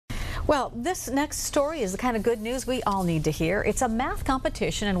Well, this next story is the kind of good news we all need to hear. It's a math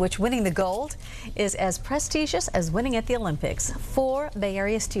competition in which winning the gold is as prestigious as winning at the Olympics. 4 Bay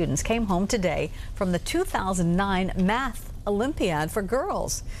Area students came home today from the 2009 Math Olympiad for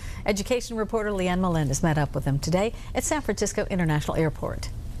girls. Education reporter Leanne Melendez met up with them today at San Francisco International Airport.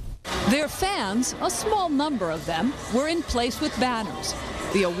 Their fans, a small number of them, were in place with banners.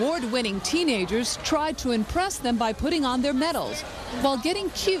 The award-winning teenagers tried to impress them by putting on their medals while getting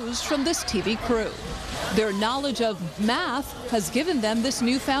cues from this TV crew. Their knowledge of math has given them this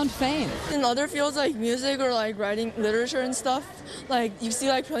newfound fame. In other fields like music or like writing literature and stuff, like you see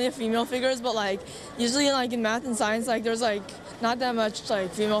like plenty of female figures, but like usually like in math and science, like there's like not that much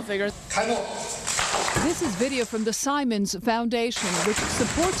like female figures. This is video from the Simons Foundation, which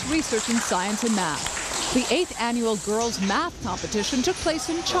supports research in science and math. The 8th annual Girls Math competition took place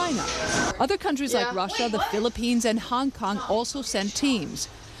in China. Other countries like Russia, the Philippines, and Hong Kong also sent teams.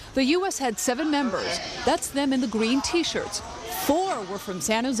 The U.S. had 7 members. That's them in the green T-shirts. 4 were from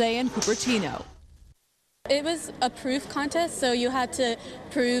San Jose and Cupertino. It was a proof contest, so you had to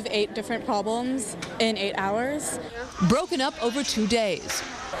prove 8 different problems in 8 hours. Broken up over 2 days.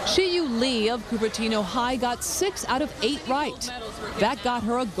 Shiyu Lee of Cupertino High got 6 out of 8 right. That got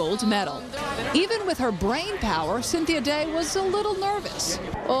her a gold medal. Even with her brain power, Cynthia Day was a little nervous.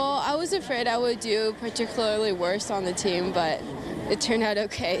 Well, I was afraid I would do particularly worse on the team, but it turned out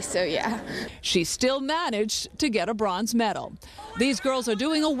okay, so yeah. She still managed to get a bronze medal. These girls are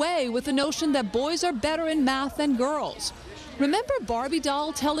doing away with the notion that boys are better in math than girls. Remember Barbie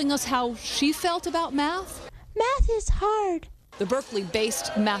doll telling us how she felt about math? Math is hard. The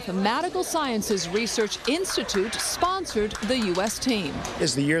Berkeley-based Mathematical Sciences Research Institute sponsored the U.S. team.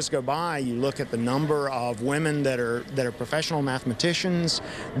 As the years go by, you look at the number of women that are professional mathematicians,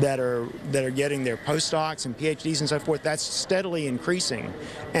 that are getting their postdocs and PhDs and so forth. That's steadily increasing,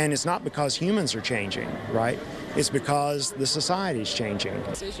 and it's not because humans are changing, right? It's because the society is changing.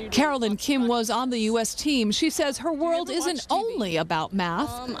 Carolyn Kim was on the U.S. team. She says her world isn't only about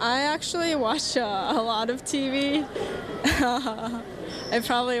math. I actually watch a lot of TV. I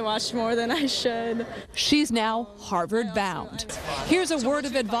probably watch more than I should. She's now Harvard-bound. Here's a word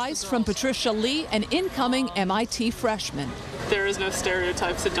of advice from Patricia Lee, an incoming MIT freshman. There is no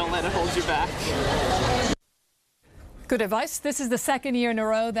stereotypes, so don't let it hold you back. Good advice. This is the 2nd year in a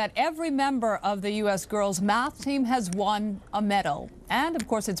row that every member of the U.S. girls math team has won a medal. And, of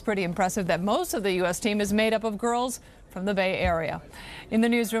course, it's pretty impressive that most of the U.S. team is made up of girls from the Bay Area. In the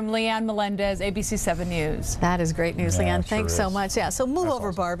newsroom, Leanne Melendez, ABC 7 News. That is great news, Leanne. Thanks sure so much. Yeah, so move over,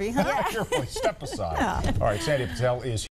 awesome. Barbie. Huh? Sure, step aside. Yeah. All right, Sandy Patel is